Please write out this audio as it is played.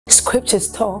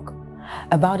Scriptures talk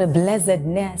about a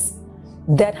blessedness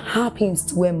that happens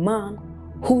to a man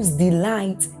whose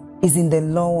delight is in the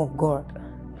law of God.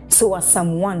 So as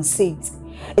Psalm 1 says,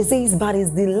 it says, but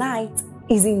his delight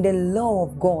is in the law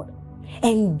of God,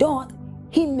 and doth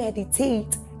he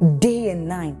meditate day and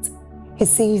night. He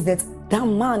says that that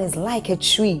man is like a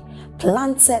tree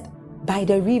planted by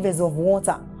the rivers of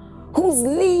water, whose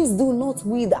leaves do not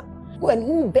wither, and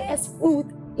who bears fruit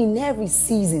in every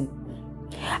season.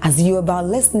 As you're about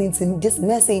listening to this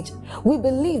message, we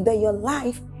believe that your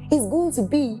life is going to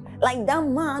be like that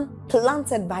man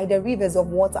planted by the rivers of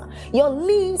water. Your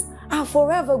leaves are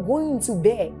forever going to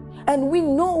bear. And we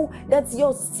know that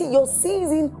your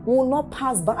season will not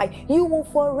pass by. You will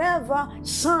forever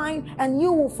shine and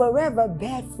you will forever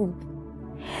bear fruit.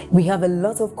 We have a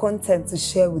lot of content to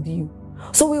share with you.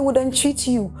 So we would entreat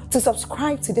you to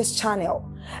subscribe to this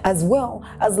channel, as well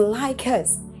as like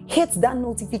us. Hit that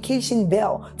notification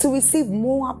bell to receive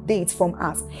more updates from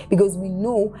us, because we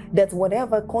know that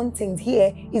whatever content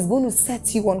here is going to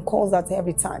set you on course at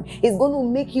every time. It's going to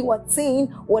make you attain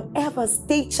whatever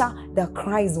stature that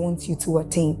Christ wants you to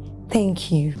attain. Thank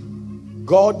you.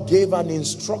 God gave an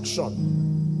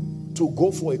instruction to go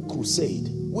for a crusade.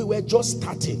 We were just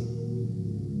starting.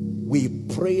 We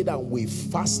prayed and we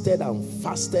fasted and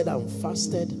fasted and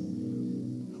fasted.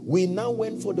 We now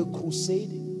went for the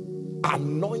crusade,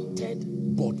 anointed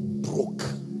but broke.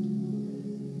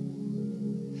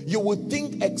 You would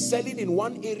think excelling in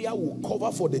one area will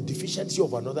cover for the deficiency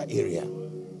of another area.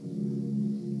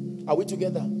 Are we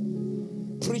together?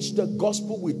 Preach the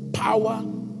gospel with power.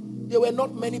 There were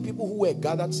not many people who were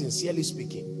gathered, sincerely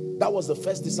speaking. That was the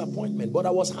first disappointment, but I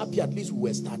was happy at least we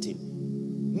were starting.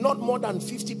 Not more than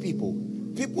 50 people.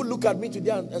 People look at me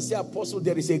today and say, Apostle,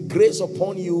 there is a grace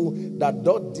upon you that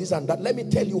does this and that. Let me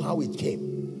tell you how it came.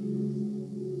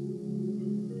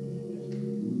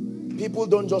 People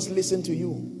don't just listen to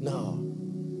you. No.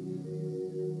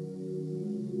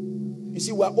 You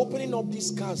see, we're opening up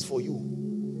these cars for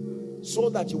you so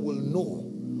that you will know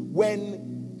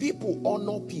when people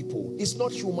honor people, it's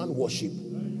not human worship.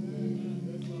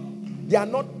 They are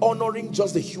not honoring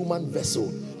just the human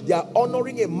vessel. They are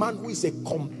honoring a man who is a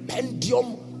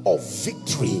compendium of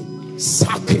victory,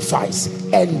 sacrifice,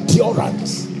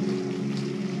 endurance.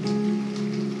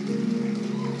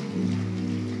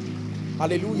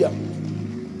 Hallelujah.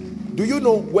 Do you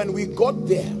know, when we got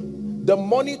there, the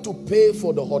money to pay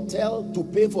for the hotel, to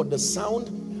pay for the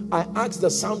sound, I asked the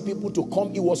sound people to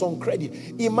come. It was on credit.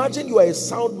 Imagine you are a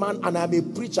sound man and I'm a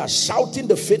preacher shouting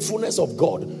the faithfulness of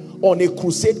God on a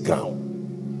crusade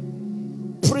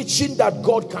ground, preaching that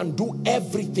God can do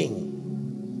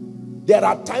everything. There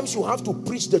are times you have to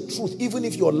preach the truth even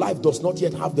if your life does not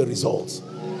yet have the results,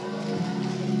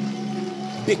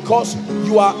 because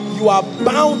you are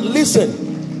bound. Listen,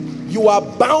 you are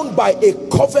bound by a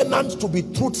covenant to be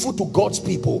truthful to God's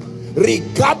people.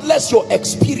 Regardless your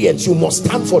experience, you must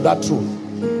stand for that truth.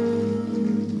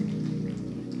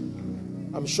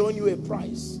 I'm showing you a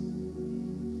price.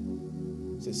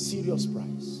 It's a serious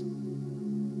price.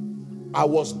 I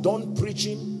was done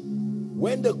preaching.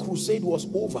 When the crusade was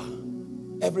over,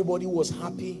 everybody was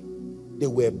happy. There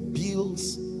were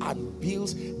bills and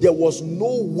bills. There was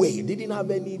no way. They didn't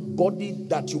have anybody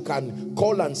that you can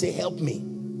call and say, help me.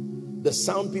 The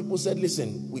sound people said,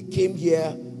 listen, we came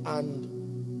here and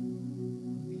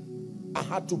I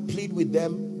had to plead with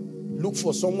them, look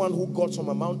for someone who got some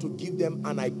amount to give them,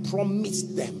 and I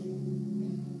promised them,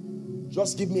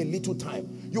 just give me a little time.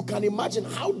 You can imagine,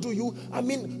 how do you, I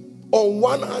mean, on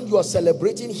one hand you are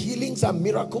celebrating healings and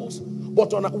miracles,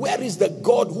 but on where is the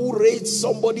God who raised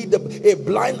somebody, a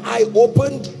blind eye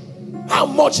opened? How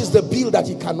much is the bill that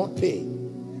he cannot pay?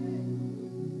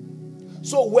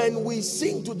 So when we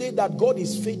sing today that God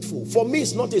is faithful, for me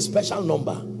it's not a special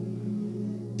number.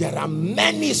 There are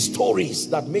many stories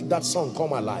that make that song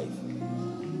come alive.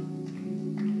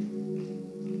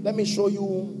 Let me show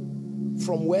you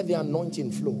from where the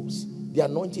anointing flows. The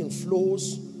anointing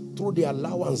flows through the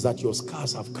allowance that your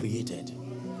scars have created.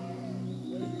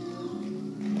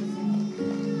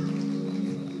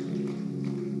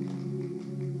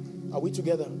 Are we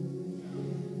together?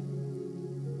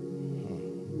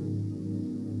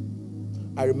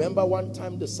 I remember one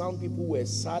time the sound people were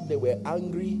sad, they were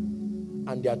angry,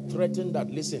 and they had threatened that,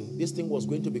 listen, this thing was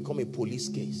going to become a police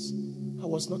case. I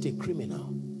was not a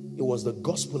criminal. It was the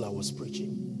gospel I was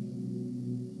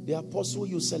preaching. The apostle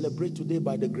you celebrate today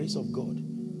by the grace of God,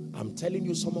 I'm telling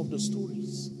you some of the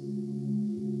stories.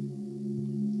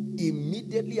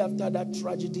 Immediately after that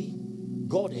tragedy,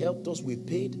 God helped us, we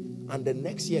paid, and the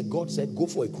next year God said, go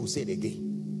for a crusade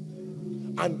again.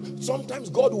 And sometimes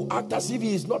God will act as if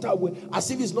he is not aware, as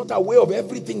if he's not aware of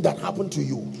everything that happened to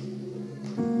you.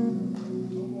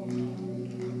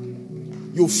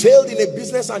 You failed in a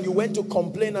business and you went to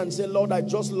complain and say, Lord, I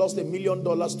just lost $1 million,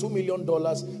 $2 million.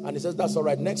 And he says, that's all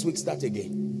right. Next week, start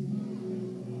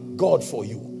again. God for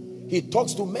you. He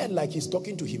talks to men like he's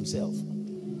talking to himself.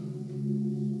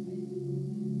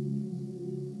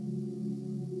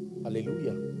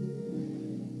 Hallelujah.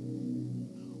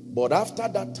 But after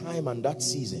that time and that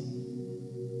season,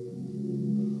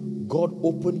 God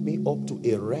opened me up to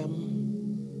a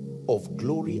realm of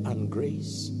glory and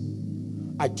grace.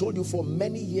 I told you for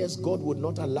many years, God would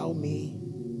not allow me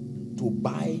to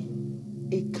buy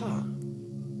a car.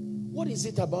 What is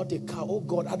it about a car? Oh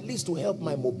God, at least to help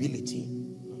my mobility.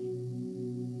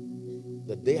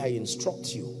 The day I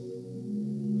instruct you,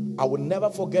 I will never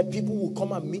forget, people will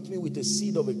come and meet me with a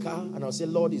seed of a car and I'll say,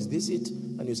 Lord, is this it?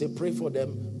 And you say, pray for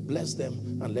them, bless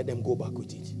them, and let them go back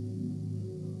with it.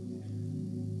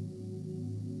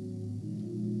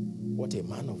 What a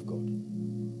man of God.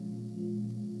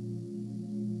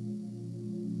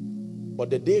 But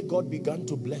the day God began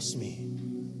to bless me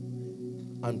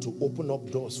and to open up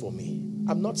doors for me,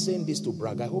 I'm not saying this to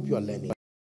brag, I hope you are learning.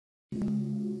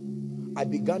 I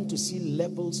began to see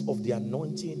levels of the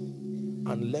anointing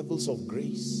and levels of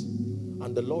grace,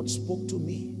 and the Lord spoke to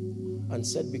me and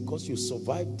said, because you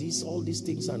survived this, all these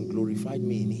things, and glorified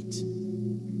me in it,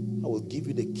 I will give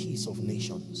you the keys of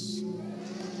nations,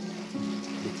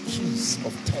 the keys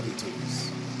of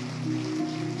territories.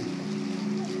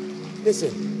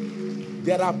 Listen,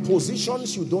 there are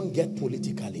positions you don't get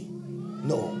politically.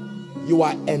 No, you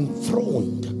are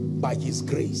enthroned by his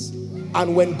grace,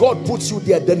 and when God puts you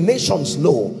there, the nations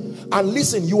know. And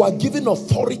listen, you are given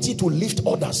authority to lift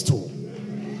others too.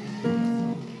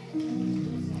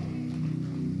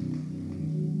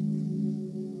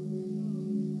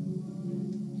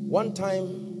 One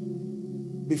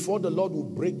time, before the Lord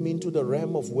would break me into the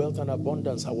realm of wealth and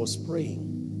abundance, I was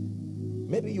praying.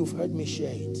 Maybe you've heard me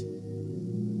share it.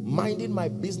 Minding my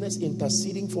business,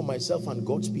 interceding for myself and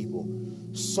God's people.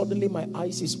 Suddenly my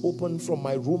eyes is opened from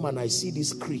my room and I see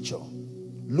this creature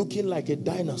looking like a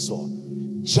dinosaur.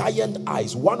 Giant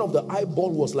eyes. One of the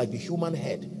eyeball was like the human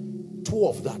head. Two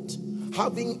of that.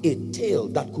 Having a tail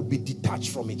that could be detached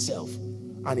from itself.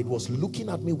 And it was looking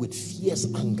at me with fierce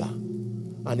anger.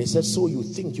 And he said, so you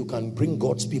think you can bring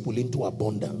God's people into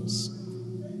abundance?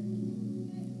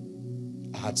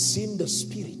 I had seen the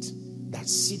spirit that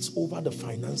sits over the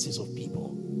finances of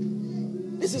people.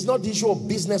 This is not the issue of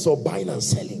business or buying and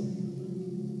selling.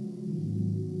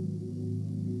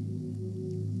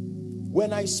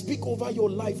 When I speak over your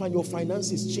life and your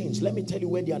finances change, let me tell you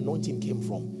where the anointing came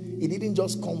from. It didn't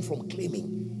just come from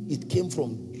claiming. It came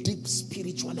from deep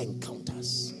spiritual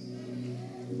encounters.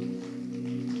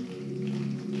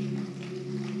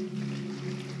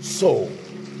 So,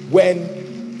 when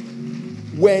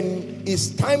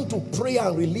it's time to pray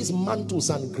and release mantles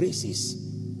and graces,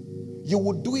 you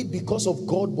will do it because of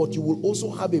God, but you will also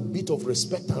have a bit of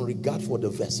respect and regard for the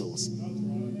vessels.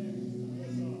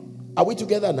 Are we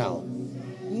together now?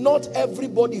 Not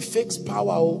everybody fakes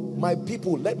power. Oh, my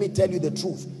people, let me tell you the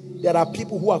truth. There are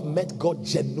people who have met God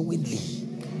genuinely.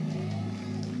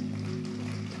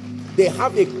 They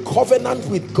have a covenant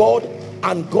with God,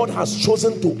 and God has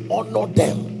chosen to honor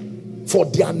them for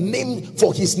their name,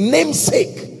 for his name's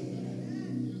sake.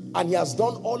 And he has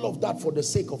done all of that for the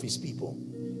sake of his people.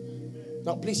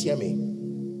 Now please hear me.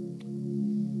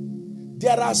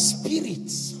 There are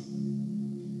spirits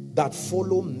that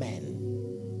follow men.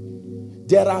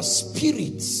 There are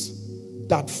spirits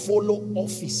that follow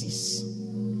offices.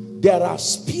 There are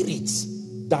spirits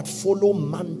that follow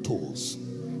mantles.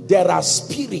 There are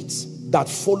spirits that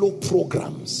follow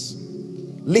programs.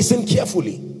 Listen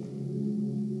carefully.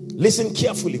 Listen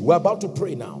carefully. We're about to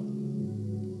pray now.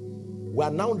 We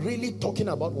are now really talking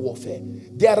about warfare.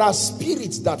 There are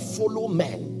spirits that follow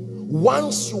men.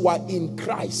 Once you are in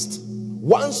Christ,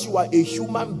 once you are a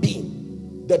human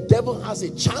being, the devil has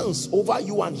a chance over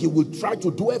you and he will try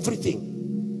to do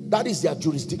everything. That is their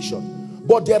jurisdiction.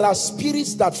 But there are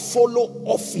spirits that follow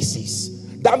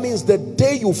offices. That means the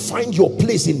day you find your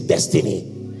place in destiny,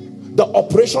 the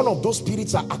operation of those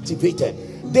spirits are activated.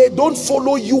 They don't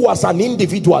follow you as an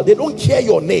individual. They don't care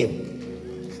your name.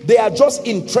 They are just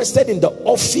interested in the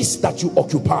office that you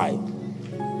occupy.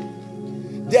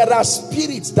 There are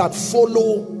spirits that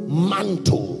follow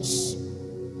mantles.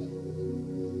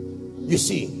 You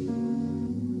see,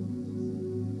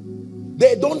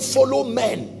 they don't follow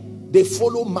men, they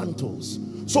follow mantles.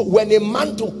 So when a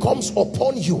mantle comes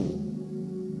upon you,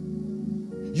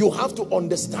 you have to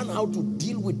understand how to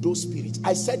deal with those spirits.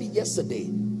 I said it yesterday.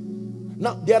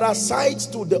 Now, there are sides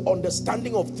to the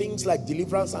understanding of things like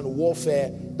deliverance and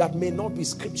warfare that may not be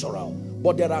scriptural,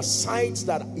 but there are sides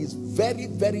that is very,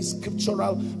 very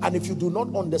scriptural, and if you do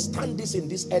not understand this in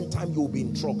this end time, you'll be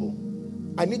in trouble.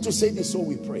 I need to say this so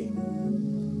we pray.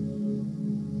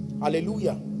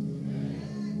 Hallelujah.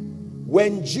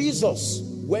 When Jesus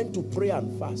went to pray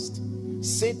and fast,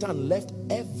 Satan left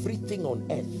everything on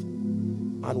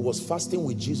earth and was fasting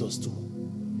with Jesus too.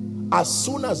 As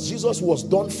soon as Jesus was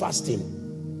done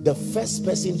fasting, the first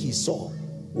person he saw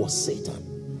was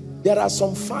Satan. There are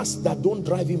some fasts that don't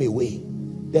drive him away.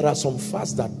 There are some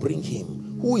fasts that bring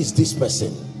him. Who is this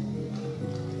person?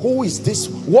 Who is this?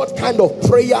 What kind of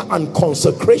prayer and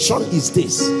consecration is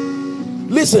this?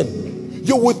 Listen,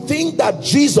 you would think that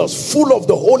Jesus, full of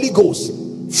the Holy Ghost,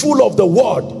 full of the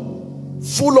word,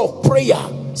 full of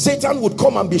prayer, Satan would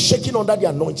come and be shaking under the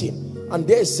anointing. And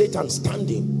there is Satan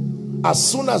standing.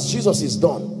 As soon as Jesus is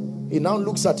done, he now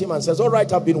looks at him and says, all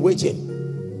right, I've been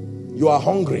waiting. You are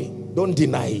hungry. Don't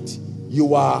deny it.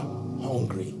 You are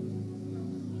hungry.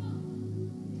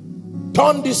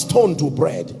 Turn this stone to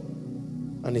bread.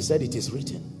 And he said, it is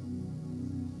written.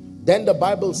 Then the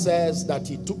Bible says that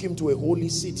he took him to a holy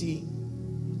city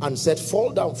and said,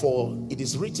 fall down, for it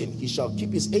is written, he shall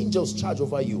keep his angels charge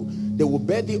over you. They will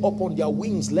bear thee up on their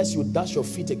wings, lest you dash your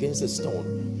feet against a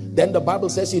stone. Then the Bible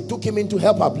says he took him into,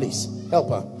 help her please, help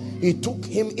her. He took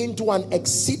him into an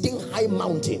exceeding high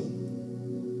mountain.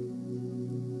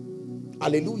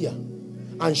 Hallelujah.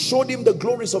 And showed him the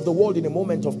glories of the world in a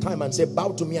moment of time and said,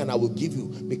 bow to me and I will give you,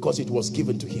 because it was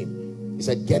given to him. He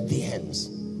said, get thee hence.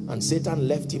 And Satan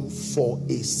left him for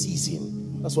a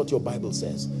season. That's what your Bible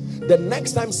says. The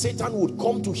next time Satan would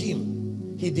come to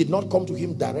him, he did not come to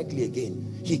him directly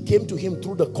again. He came to him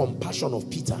through the compassion of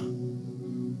Peter.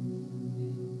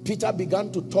 Peter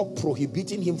began to talk,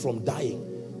 prohibiting him from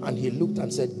dying. And he looked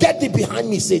and said, get thee behind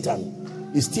me,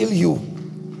 Satan. It's still you.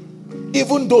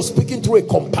 Even though speaking through a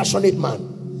compassionate man.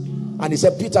 And he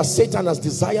said, Peter, Satan has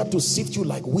desired to sift you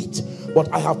like wheat,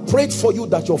 but I have prayed for you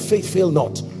that your faith fail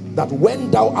not, that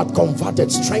when thou art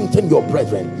converted, strengthen your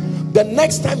brethren. The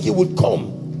next time he would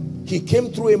come, he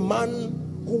came through a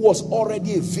man who was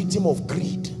already a victim of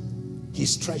greed,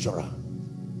 his treasurer.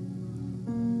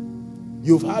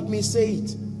 You've heard me say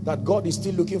it, that God is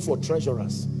still looking for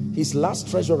treasurers. His last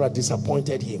treasurer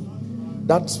disappointed him.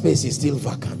 That space is still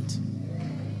vacant.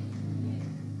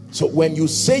 So when you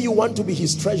say you want to be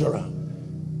his treasurer,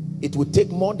 it would take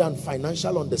more than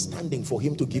financial understanding for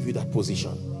him to give you that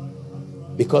position.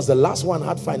 Because the last one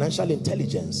had financial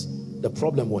intelligence. The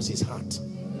problem was his heart.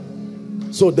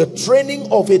 So the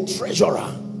training of a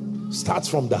treasurer starts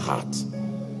from the heart.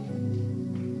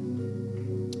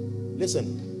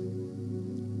 Listen,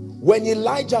 when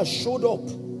Elijah showed up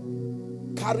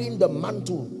carrying the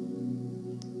mantle,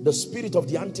 the spirit of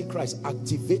the Antichrist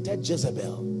activated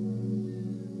Jezebel.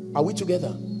 Are we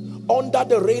together? Under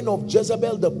the reign of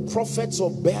Jezebel, the prophets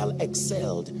of Baal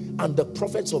excelled and the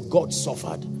prophets of God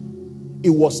suffered. It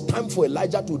was time for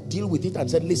Elijah to deal with it and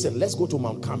said, listen, let's go to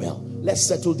Mount Carmel. Let's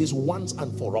settle this once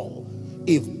and for all.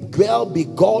 If Baal be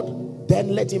God, then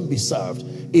let him be served.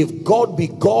 If God be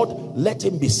God, let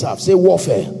him be served. Say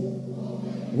warfare.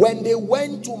 When they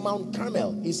went to Mount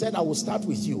Carmel, he said, I will start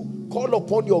with you. Call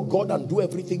upon your God and do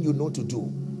everything you know to do.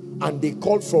 And they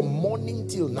called from morning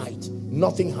till night.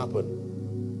 Nothing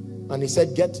happened. And he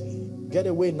said, get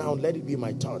away now, let it be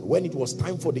my turn. When it was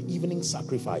time for the evening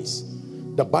sacrifice,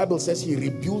 the Bible says he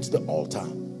rebuilt the altar,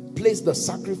 placed the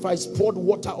sacrifice, poured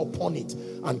water upon it,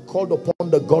 and called upon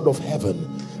the God of heaven.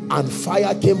 And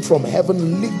fire came from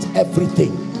heaven, lit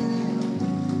everything.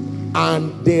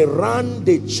 And they ran,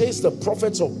 they chased the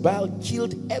prophets of Baal,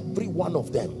 killed every one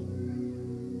of them.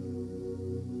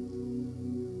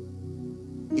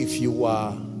 If you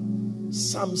are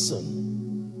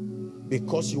Samson,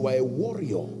 because you are a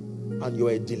warrior and you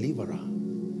are a deliverer,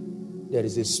 there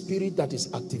is a spirit that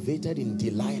is activated in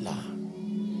Delilah.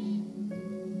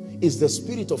 It's the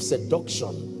spirit of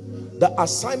seduction. The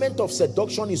assignment of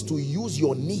seduction is to use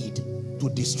your need to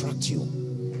distract you.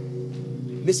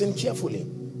 Listen carefully.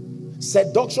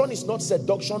 Seduction is not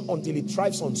seduction until it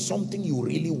thrives on something you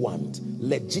really want,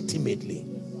 legitimately.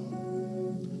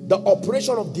 The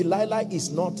operation of Delilah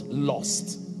is not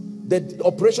lust. The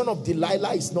operation of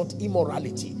Delilah is not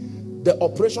immorality. The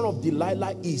operation of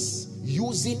Delilah is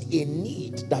using a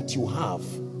need that you have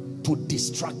to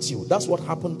distract you. That's what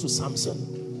happened to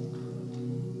Samson.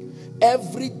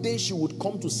 Every day she would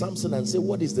come to Samson and say,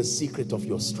 what is the secret of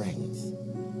your strength?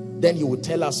 Then he would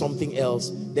tell her something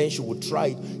else. Then she would try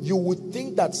it. You would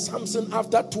think that Samson,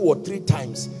 after 2 or 3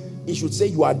 times, he should say,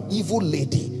 you are an evil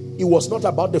lady. It was not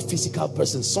about the physical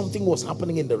person. Something was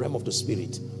happening in the realm of the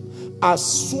spirit.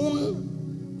 As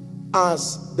soon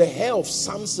as the hair of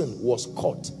Samson was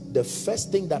cut, the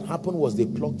first thing that happened was they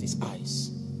plucked his eyes.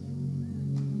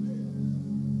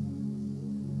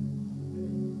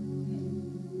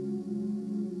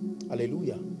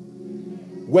 Hallelujah.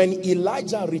 When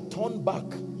Elijah returned back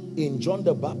in John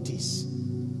the Baptist,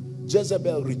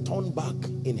 Jezebel returned back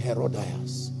in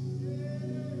Herodias.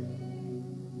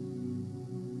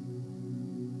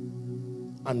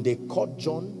 And they caught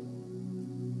John.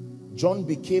 John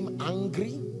became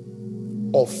angry,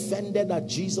 offended at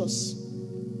Jesus,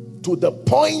 to the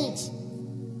point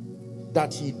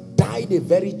that he died a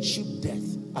very cheap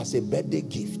death as a birthday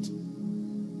gift.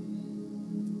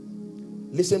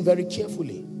 Listen very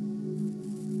carefully.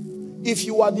 If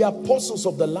you are the apostles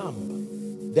of the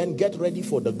Lamb, then get ready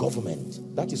for the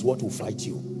government. That is what will fight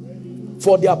you.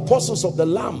 For the apostles of the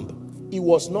Lamb, it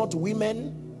was not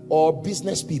women or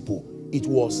business people. It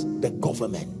was the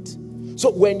government. So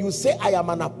when you say, I am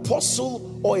an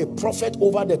apostle or a prophet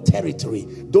over the territory,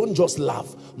 don't just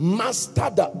laugh. Master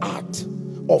the art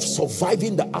of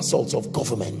surviving the assaults of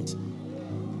government.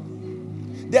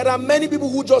 There are many people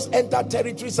who just enter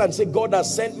territories and say, God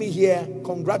has sent me here.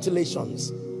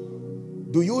 Congratulations.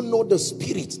 Do you know the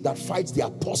spirit that fights the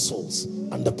apostles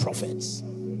and the prophets?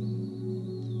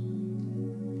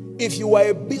 If you are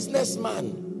a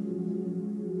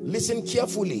businessman, listen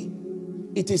carefully.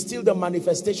 It is still the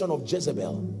manifestation of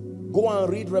Jezebel. Go and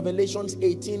read Revelations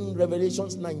 18,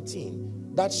 Revelations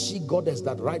 19. That she-goddess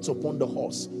that rides upon the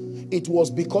horse. It was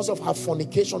because of her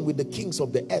fornication with the kings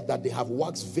of the earth that they have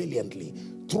waxed valiantly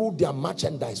through their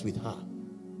merchandise with her.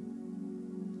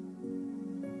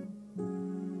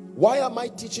 Why am I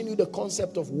teaching you the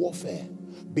concept of warfare?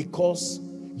 Because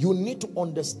you need to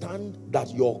understand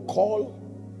that your call,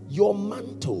 your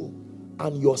mantle,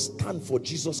 and your stand for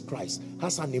Jesus Christ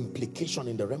has an implication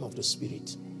in the realm of the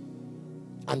spirit.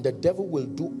 And the devil will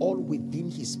do all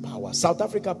within his power. South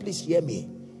Africa, please hear me.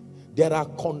 There are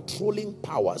controlling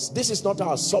powers. This is not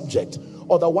our subject.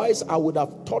 Otherwise, I would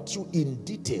have taught you in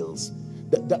details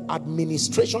the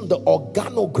administration, the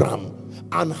organogram,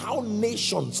 and how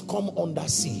nations come under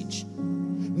siege.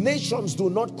 Nations do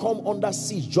not come under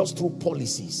siege just through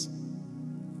policies.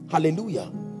 Hallelujah.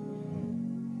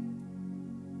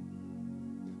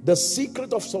 The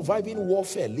secret of surviving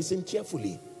warfare, listen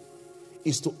carefully,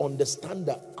 is to understand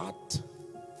the art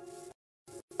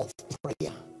of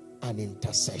prayer and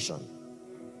intercession.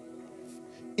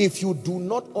 If you do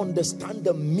not understand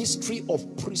the mystery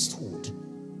of priesthood,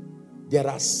 there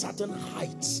are certain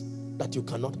heights that you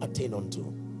cannot attain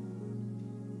unto.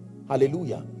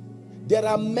 Hallelujah. There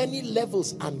are many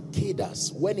levels and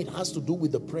cadres when it has to do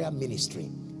with the prayer ministry.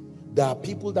 There are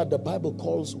people that the Bible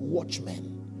calls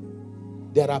watchmen.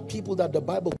 There are people that the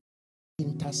Bible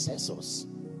calls intercessors.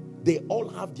 They all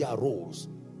have their roles.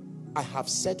 I have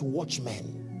set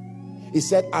watchmen. He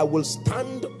said, I will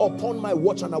stand upon my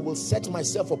watch and I will set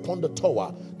myself upon the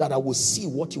tower that I will see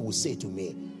what you will say to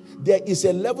me. There is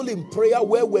a level in prayer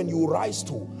where when you rise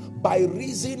to, by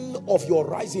reason of your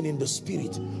rising in the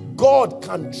spirit, God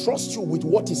can trust you with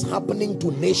what is happening to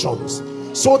nations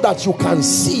so that you can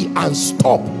see and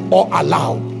stop or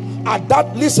allow. At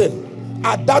that, listen,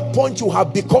 at that point you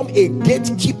have become a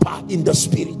gatekeeper in the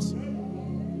spirit.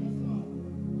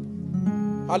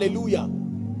 Hallelujah.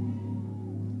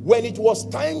 When it was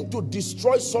time to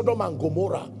destroy Sodom and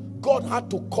Gomorrah, God had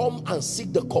to come and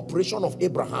seek the cooperation of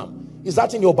Abraham. Is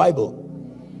that in your Bible?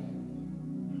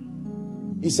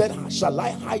 He said, shall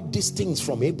I hide these things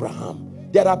from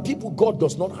Abraham? There are people God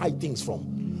does not hide things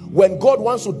from. When God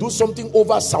wants to do something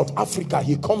over South Africa,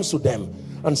 he comes to them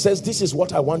and says, this is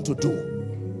what I want to do.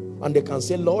 And they can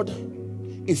say, Lord,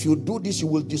 if you do this, you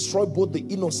will destroy both the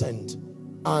innocent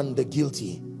and the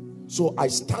guilty. So I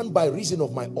stand by reason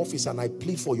of my office and I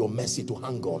plead for your mercy to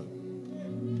hang on.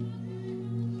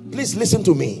 Please listen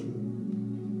to me.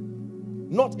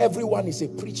 Not everyone is a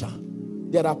preacher.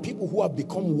 There are people who have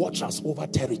become watchers over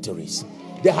territories.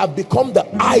 They have become the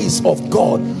eyes of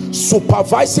God,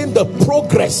 supervising the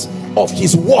progress of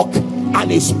his work and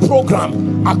his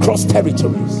program across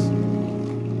territories.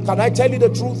 Can I tell you the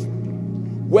truth?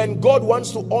 When God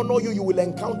wants to honor you, you will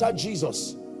encounter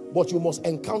Jesus, but you must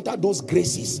encounter those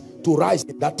graces to rise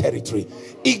in that territory.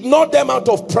 Ignore them out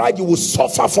of pride, you will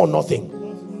suffer for nothing.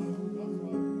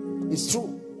 It's true.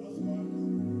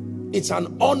 It's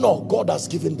an honor God has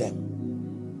given them.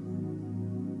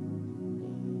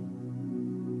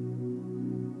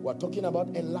 We're talking about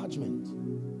enlargement.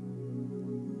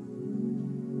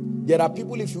 There are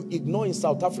people, if you ignore in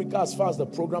South Africa as far as the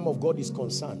program of God is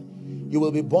concerned, you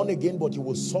will be born again, but you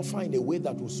will suffer in a way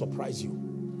that will surprise you.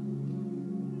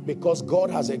 Because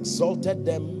God has exalted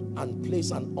them and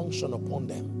placed an unction upon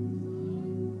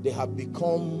them. They have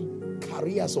become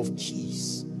carriers of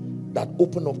keys that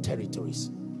open up territories.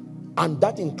 And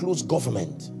that includes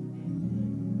government.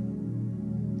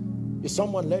 Is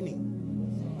someone learning?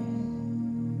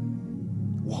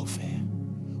 Warfare.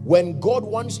 When God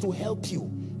wants to help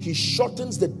you, he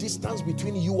shortens the distance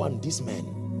between you and these men,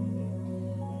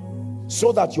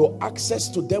 so that your access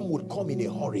to them would come in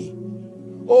a hurry.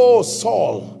 Oh,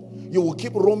 Saul, you will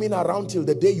keep roaming around till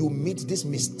the day you meet this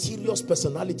mysterious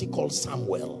personality called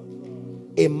Samuel,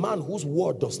 a man whose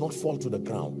word does not fall to the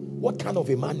ground. What kind of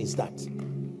a man is that?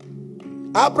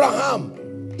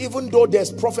 Abraham, even though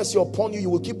there's prophecy upon you, you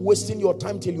will keep wasting your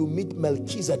time till you meet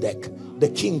Melchizedek, the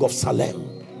king of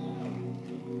Salem.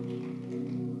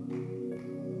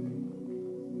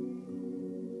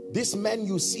 These men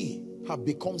you see have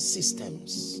become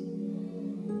systems.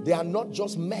 They are not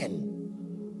just men.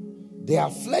 They are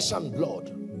flesh and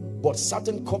blood, but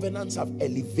certain covenants have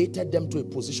elevated them to a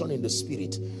position in the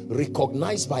spirit,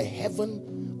 recognized by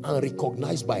heaven and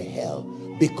recognized by hell,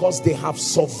 because they have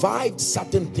survived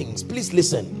certain things. Please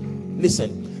listen.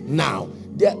 Listen. Now,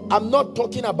 I'm not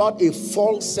talking about a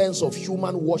false sense of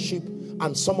human worship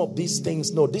and some of these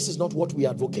things. No, this is not what we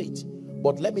advocate.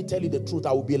 But let me tell you the truth.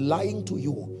 I will be lying to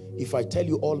you if I tell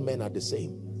you all men are the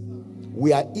same.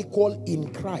 We are equal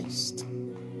in Christ.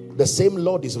 The same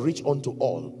Lord is rich unto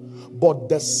all. But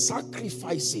the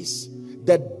sacrifices,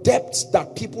 the depths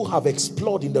that people have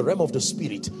explored in the realm of the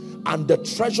spirit, and the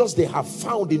treasures they have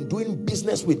found in doing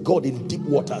business with God in deep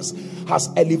waters, has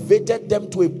elevated them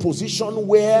to a position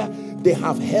where they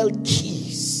have held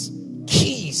keys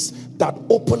that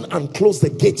open and close the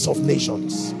gates of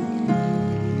nations.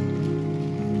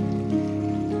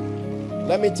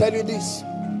 Let me tell you this.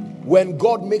 When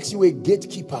God makes you a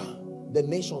gatekeeper, the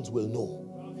nations will know.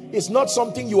 It's not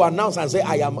something you announce and say,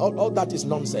 I am. All that is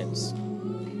nonsense.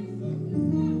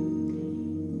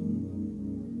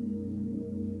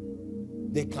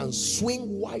 They can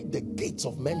swing wide the gates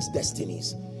of men's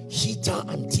destinies, Heta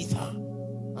and Titha,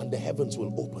 and the heavens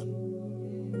will open.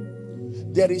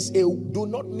 There is a, do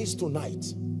not miss tonight.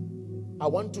 I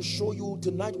want to show you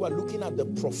tonight. We're looking at the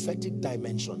prophetic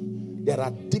dimension. There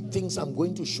are deep things I'm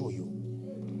going to show you.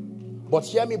 But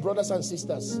hear me, brothers and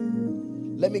sisters.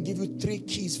 Let me give you 3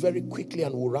 keys very quickly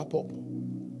and we'll wrap up.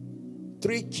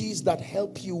 3 keys that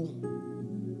help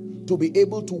you to be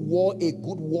able to war a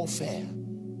good warfare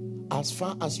as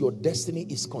far as your destiny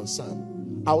is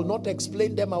concerned. I will not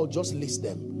explain them, I'll just list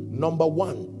them. Number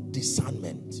 1,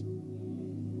 discernment.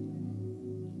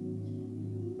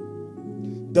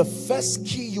 The first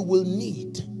key you will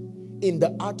need in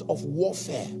the art of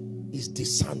warfare is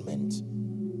discernment.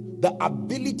 The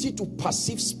ability to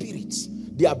perceive spirits,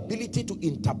 the ability to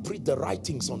interpret the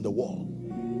writings on the wall,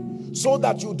 so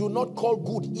that you do not call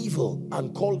good evil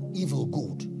and call evil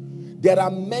good. There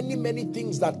are many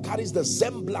things that carries the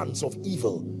semblance of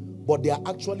evil, but they are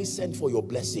actually sent for your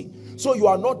blessing. So you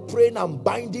are not praying and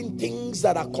binding things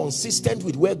that are consistent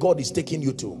with where God is taking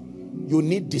you to. You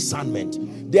need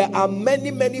discernment. There are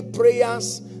many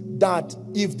prayers that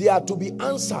if they are to be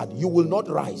answered, you will not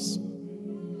rise.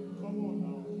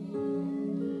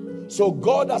 So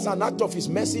God, as an act of his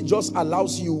mercy, just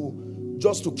allows you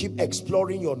just to keep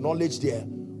exploring your knowledge there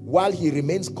while he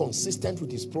remains consistent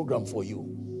with his program for you.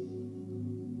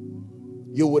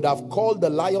 You would have called the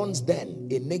lion's den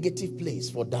a negative place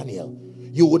for Daniel.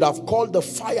 You would have called the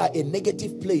fire a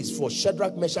negative place for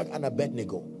Shadrach, Meshach, and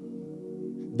Abednego.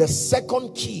 The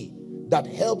second key that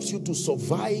helps you to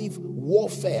survive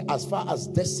warfare as far as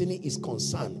destiny is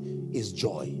concerned is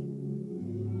joy.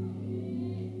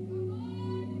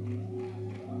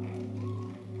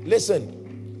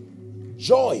 Listen,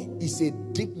 joy is a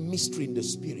deep mystery in the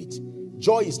spirit.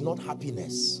 Joy is not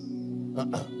happiness.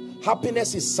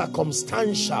 Happiness is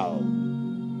circumstantial.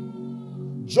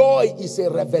 Joy is a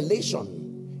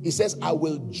revelation. He says, I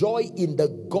will joy in the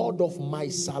God of my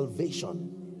salvation.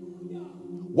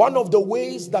 One of the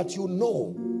ways that you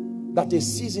know that a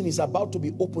season is about to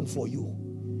be opened for you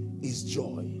is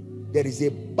joy. There is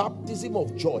a baptism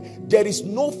of joy. There is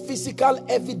no physical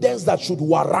evidence that should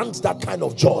warrant that kind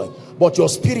of joy, but your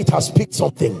spirit has picked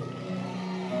something.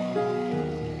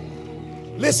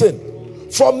 Listen,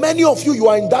 for many of you, you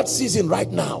are in that season right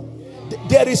now.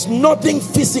 There is nothing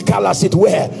physical as it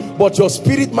were, but your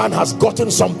spirit man has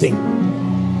gotten something.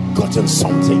 Gotten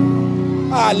something.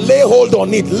 Lay hold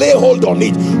on it. Lay hold on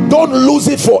it. Don't lose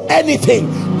it for anything.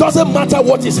 Doesn't matter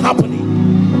what is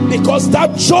happening, because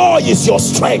that joy is your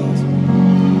strength.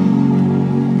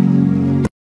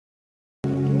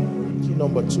 Key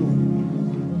number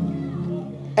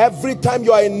 2. Every time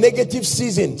you are in negative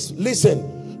seasons,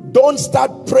 listen, Don't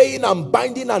start praying and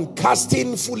binding and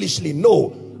casting foolishly.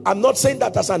 No, I'm not saying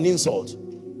that as an insult.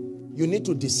 You need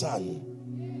to discern.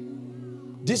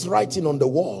 This writing on the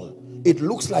wall, it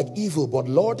looks like evil, but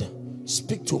Lord,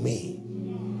 speak to me.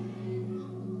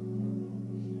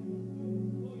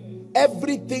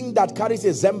 Everything that carries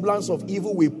a semblance of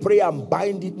evil, we pray and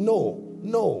bind it. No,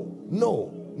 no,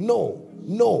 no, no,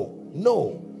 no,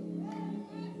 no.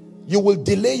 You will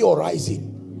delay your rising.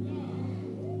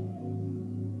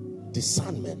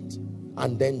 Discernment,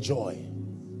 and then joy.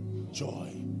 Joy.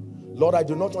 Lord, I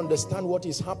do not understand what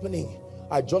is happening.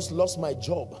 I just lost my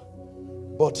job.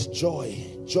 But joy,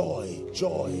 joy,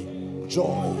 joy,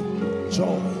 joy,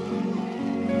 joy.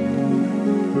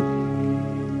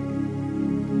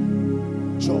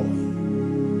 Joy.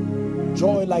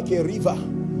 Joy like a river.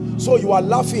 So you are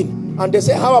laughing and they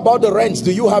say, how about the rent?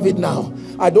 Do you have it now?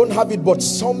 I don't have it, but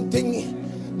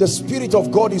something, the Spirit of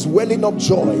God is welling up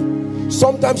joy.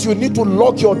 Sometimes you need to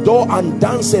lock your door and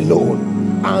dance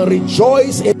alone, and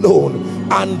rejoice alone,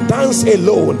 and dance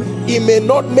alone. It may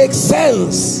not make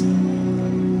sense.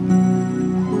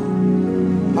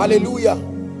 Hallelujah.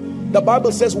 The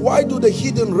Bible says, why do the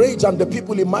heathen rage and the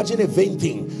people imagine a vain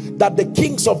thing? That the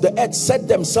kings of the earth set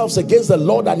themselves against the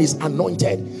Lord and his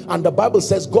anointed. And the Bible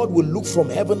says God will look from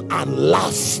heaven and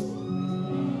laugh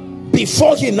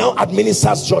before he now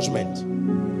administers judgment.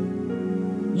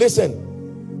 Listen,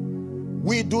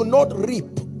 we do not reap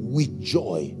with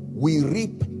joy, we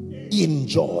reap in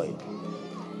joy.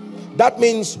 That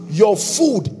means your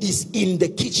food is in the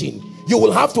kitchen. You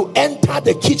will have to enter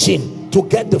the kitchen to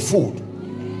get the food.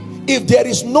 If there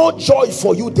is no joy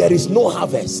for you, there is no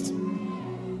harvest.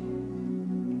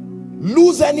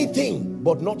 Lose anything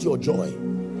but not your joy.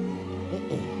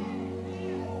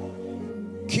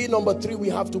 Key number 3, we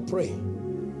have to pray.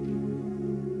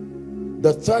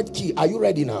 The third key, are you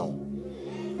ready now?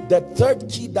 The third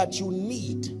key that you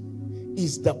need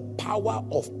is the power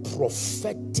of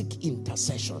prophetic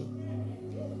intercession.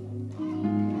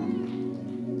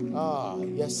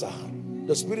 Yes, sir.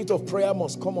 The spirit of prayer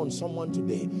must come on someone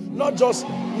today.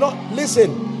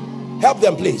 Listen, help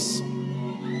them please.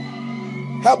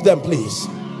 Help them please.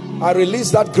 I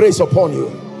release that grace upon you.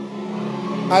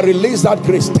 I release that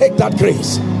grace. Take that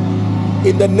grace.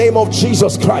 In the name of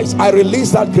Jesus Christ, I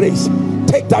release that grace.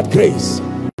 Take that grace.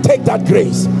 Take that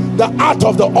grace. The art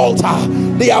of the altar,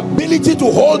 the ability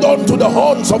to hold on to the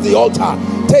horns of the altar.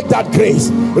 Take that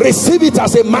grace. Receive it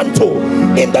as a mantle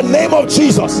in the name of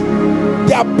Jesus.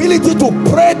 The ability to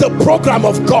pray the program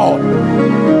of God.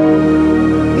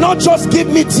 Not just give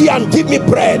me tea and give me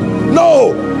bread.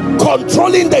 No,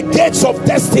 controlling the gates of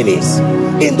destinies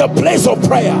in the place of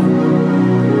prayer.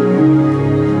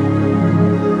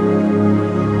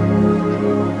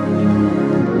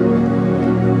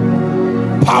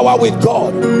 Power with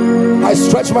God. I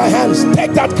stretch my hands.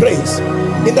 Take that grace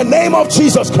in the name of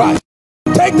Jesus Christ.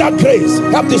 Take that grace.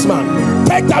 Help this man.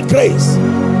 Take that grace.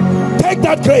 Take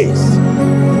that grace.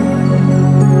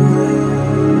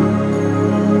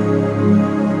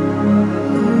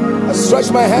 I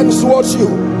stretch my hands towards you.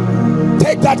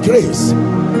 Take that grace.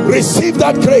 Receive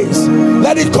that grace.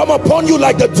 Let it come upon you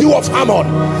like the dew of Hammon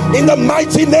in the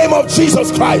mighty name of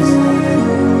Jesus Christ.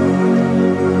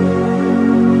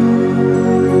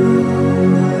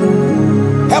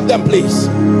 Help them please.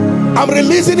 I'm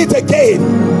releasing it again.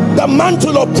 The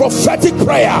mantle of prophetic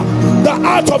prayer, the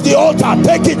art of the altar.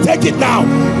 Take it now.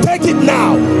 Take it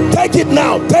now. Take it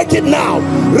now. Take it now.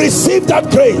 Receive that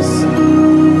grace.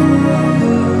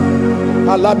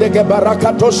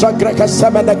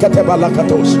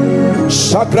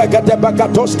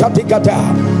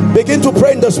 Begin to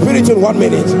pray in the spirit in 1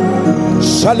 minute.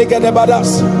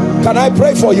 Can I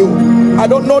pray for you? I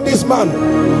don't know this man,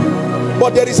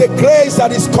 but there is a grace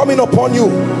that is coming upon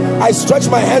you. I stretch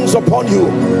my hands upon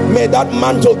you. May that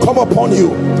mantle come upon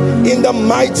you in the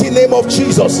mighty name of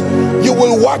Jesus. You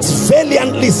will wax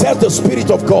valiantly, says the Spirit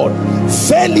of God.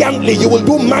 Valiantly, you will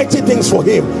do mighty things for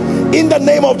him in the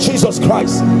name of Jesus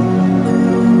Christ.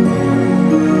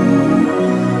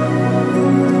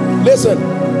 Listen,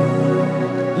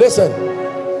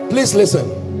 please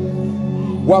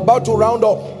listen. We're about to round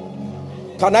up.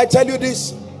 Can I tell you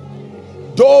this?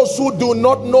 Those who do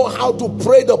not know how to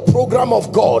pray the program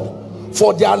of God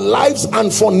for their lives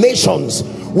and for nations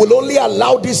will only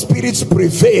allow these spirits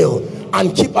prevail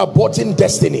and keep aborting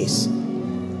destinies.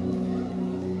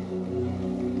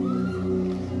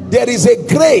 There is a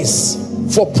grace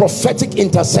for prophetic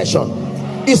intercession.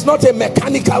 It's not a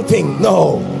mechanical thing.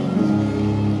 No.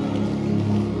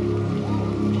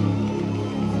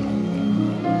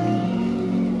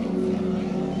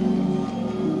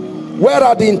 Where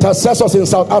are the intercessors in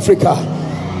South Africa?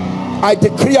 I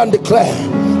decree and declare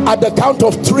at the count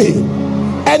of 3,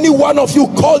 any one of you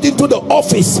called into the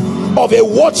office of a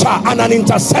watcher and an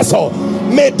intercessor,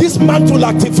 may this mantle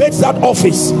activate that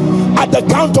office. At the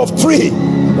count of 3,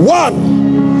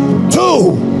 1,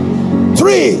 2,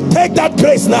 3. Take that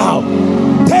grace now.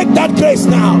 Take that grace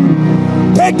now.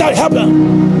 Take that help.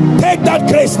 Take that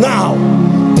grace now.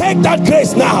 Take that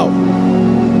grace now.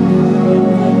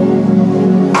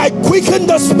 I quicken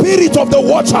the spirit of the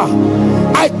watcher.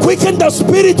 I quicken the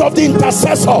spirit of the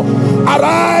intercessor.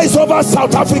 Arise over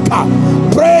South Africa.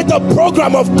 Pray the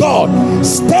program of God.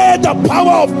 Stir the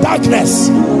power of darkness.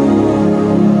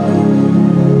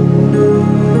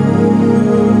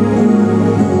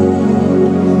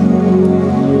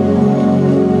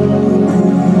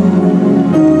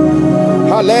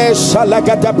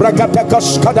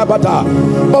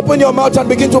 Open your mouth and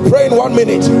begin to pray in 1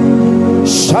 minute.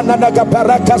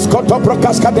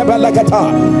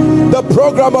 The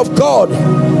program of God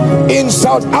in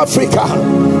South Africa,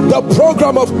 the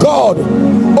program of God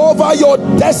over your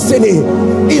destiny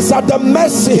is at the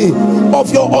mercy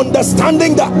of your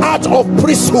understanding the art of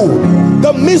priesthood,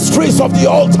 the mysteries of the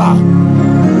altar.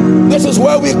 This is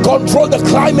where we control the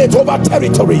climate over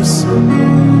territories.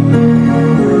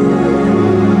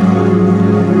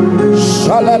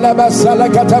 Shalalaba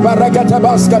salakata barakata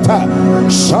baskata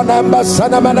Shanamba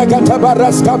sanamanakata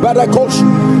baraska barakosh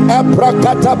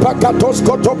Eprakata pakatos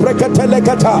koto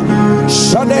prekatelekata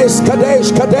Shanes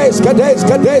kadesh kadesh kadesh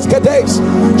kadesh kadesh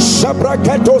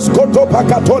Shabrakatos koto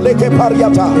pakatoleke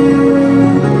pariata.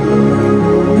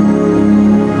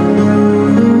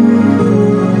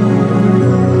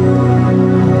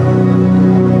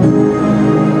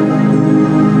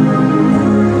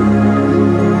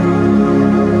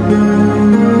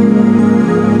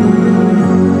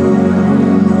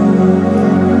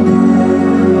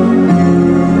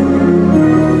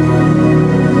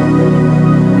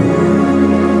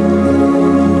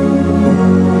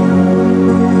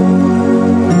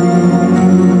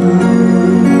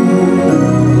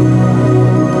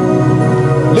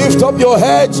 Your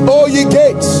heads, O ye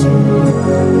gates,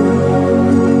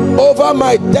 over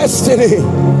my destiny,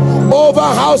 over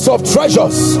house of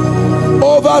treasures,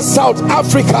 over South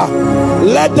Africa.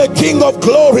 Let the King of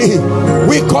glory,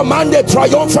 we command a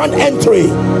triumphant entry,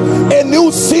 a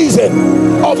new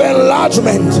season of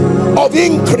enlargement, of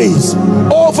increase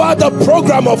over the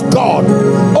program of God,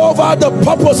 over the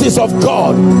purposes of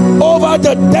God, over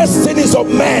the destinies of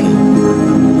men.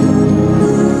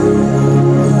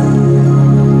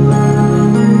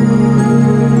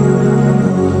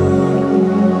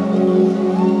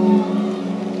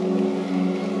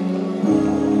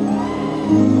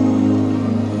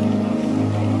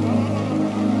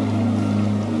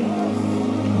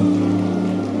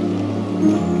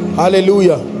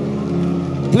 Hallelujah.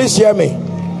 Please hear me.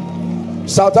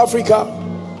 South Africa,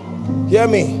 hear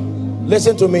me.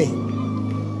 Listen to me.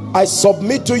 I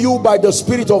submit to you by the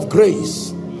Spirit of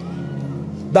grace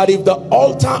that if the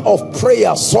altar of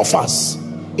prayer suffers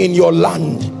in your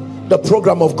land, the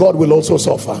program of God will also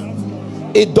suffer.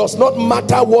 It does not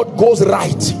matter what goes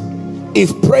right.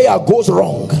 If prayer goes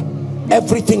wrong,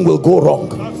 everything will go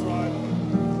wrong.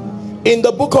 In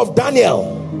the book of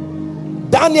Daniel,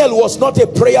 Daniel was not a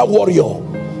prayer warrior.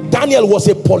 Daniel was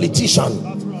a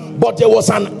politician. But there was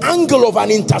an angle of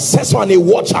an intercessor and a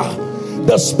watcher.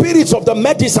 The spirits of the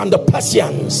Medes and the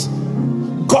Persians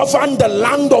governed the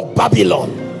land of Babylon.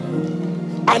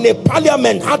 And a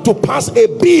parliament had to pass a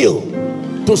bill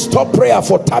to stop prayer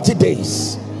for 30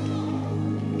 days.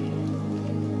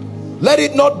 Let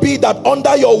it not be that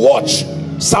under your watch,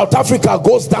 South Africa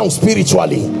goes down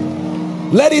spiritually.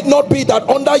 Let it not be that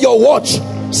under your watch,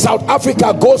 South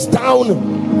Africa goes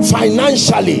down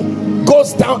financially,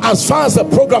 goes down as far as the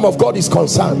program of God is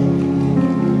concerned.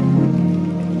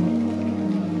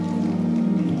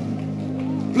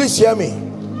 Please hear me.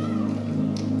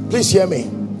 Please hear me.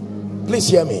 Please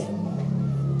hear me.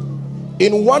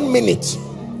 In 1 minute,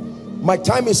 my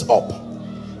time is up.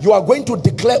 You are going to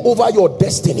declare over your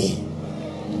destiny,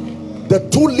 the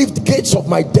 2 lift gates of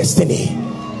my destiny,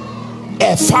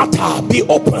 Ephata, be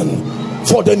open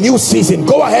for the new season.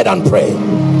 Go ahead and pray.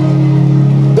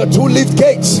 The 2 lift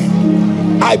gates,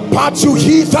 I part you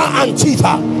hither and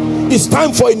thither. It's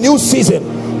time for a new season.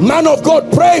 Man of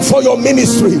God, pray for your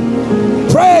ministry.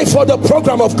 Pray for the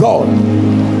program of God.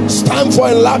 It's time for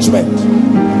enlargement.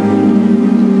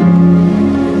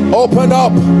 Open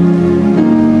up.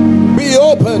 Be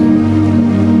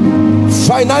open.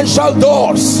 Financial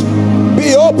doors,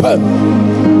 be open.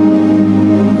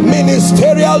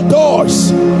 Ministerial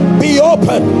doors, be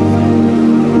open.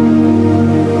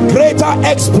 greater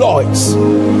exploits,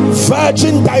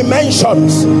 virgin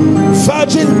dimensions,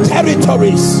 virgin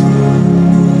territories.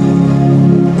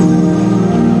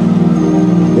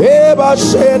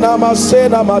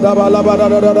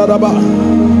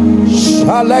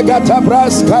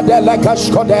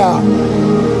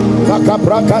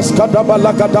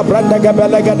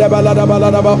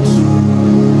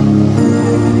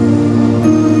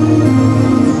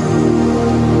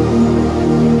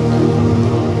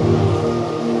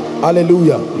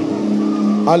 Hallelujah.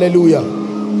 Hallelujah.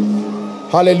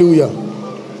 Hallelujah.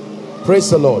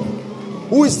 Praise the Lord.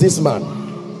 Who is this man?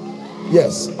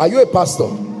 Yes. Are you a pastor?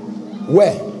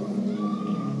 Where?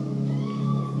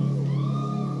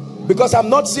 Because I'm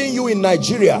not seeing you in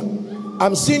Nigeria.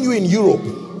 I'm seeing you in Europe.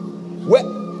 Where?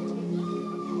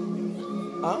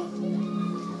 Huh?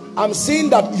 I'm seeing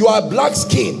that you are black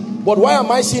skin, but why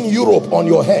am I seeing Europe on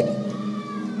your head?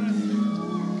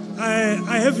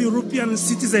 I have European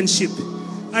citizenship.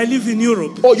 I live in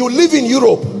Europe. Oh, you live in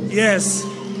Europe? Yes.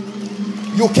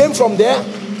 You came from there?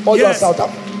 Or yes. You are South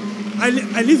Africa?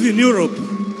 I live in Europe.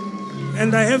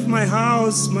 And I have my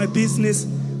house, my business,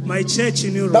 my church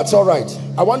in Europe. That's all right.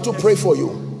 I want to pray for you.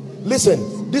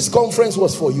 Listen, this conference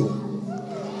was for you.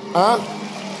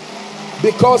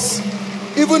 Because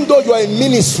even though you are in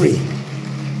ministry,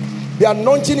 the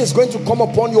anointing is going to come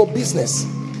upon your business.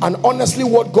 And honestly,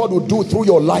 what God will do through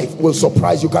your life will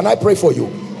surprise you. Can I pray for you?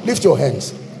 Lift your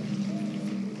hands.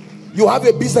 You have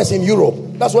a business in Europe.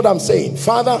 That's what I'm saying.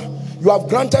 Father, you have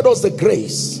granted us the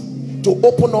grace to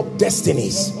open up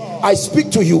destinies. I speak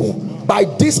to you by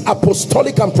this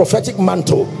apostolic and prophetic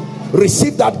mantle.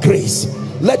 Receive that grace.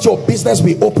 Let your business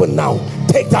be open now.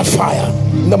 Take that fire.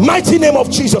 In the mighty name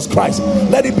of Jesus Christ,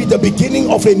 let it be the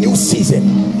beginning of a new season.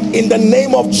 In the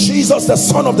name of Jesus, the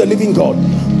Son of the living God,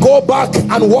 go back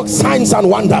and work signs and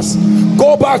wonders.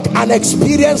 Go back and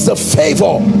experience the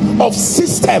favor of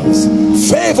systems,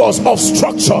 favors of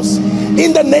structures.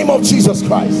 In the name of Jesus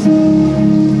Christ.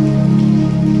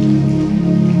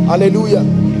 Hallelujah.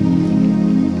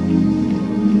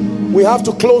 We have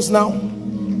to close now,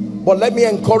 but let me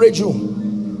encourage you.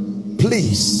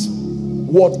 Please,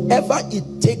 whatever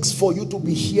it takes for you to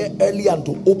be here early and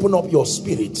to open up your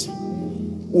spirit,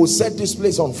 we'll set this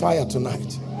place on fire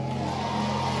tonight.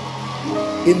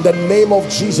 In the name of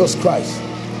Jesus Christ.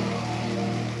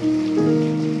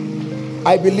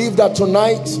 I believe that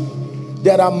tonight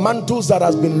there are mantles that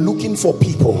has been looking for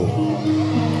people,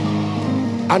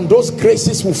 and those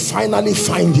graces will finally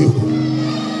find you.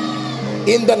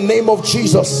 In the name of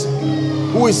Jesus,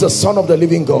 who is the Son of the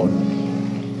living God.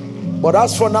 But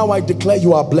as for now, I declare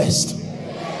you are blessed.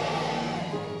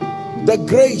 The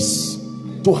grace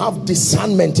to have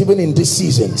discernment even in these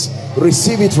seasons,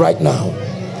 receive it right now.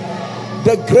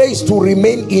 The grace to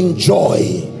remain in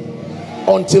joy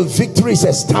until victory is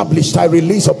established, I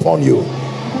release upon you.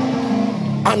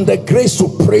 And the grace to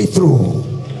pray through,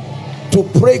 to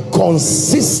pray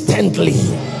consistently,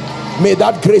 may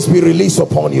that grace be released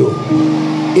upon you.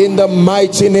 In the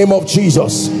mighty name of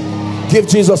Jesus. Give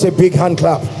Jesus a big hand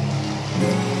clap.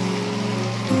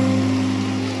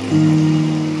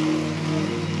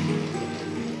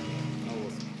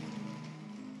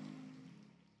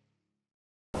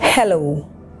 Hello.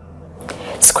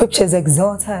 Scriptures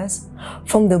exhort us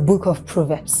from the book of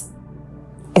Proverbs.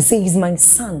 It says, my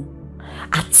son,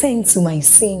 attend to my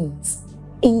sayings,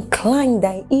 incline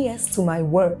thy ears to my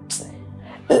words,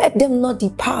 let them not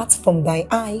depart from thy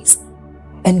eyes,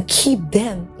 and keep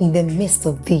them in the midst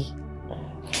of thee.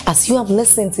 As you have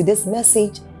listened to this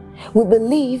message, we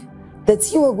believe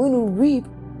that you are going to reap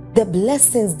the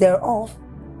blessings thereof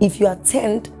if you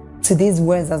attend to these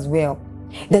words as well.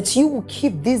 That you will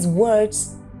keep these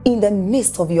words in the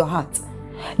midst of your heart.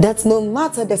 That no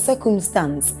matter the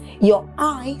circumstance, your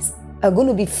eyes are going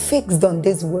to be fixed on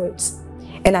these words.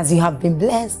 And as you have been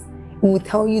blessed, we will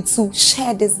tell you to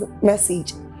share this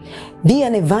message. Be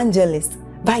an evangelist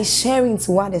by sharing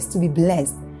to others to be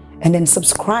blessed. And then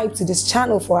subscribe to this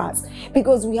channel for us,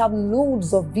 because we have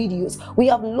loads of videos, we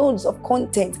have loads of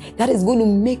content that is going to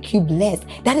make you blessed,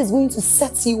 that is going to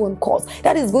set you on course,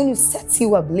 that is going to set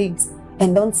you ablaze.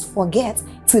 And don't forget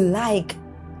to like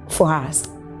for us.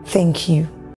 Thank you.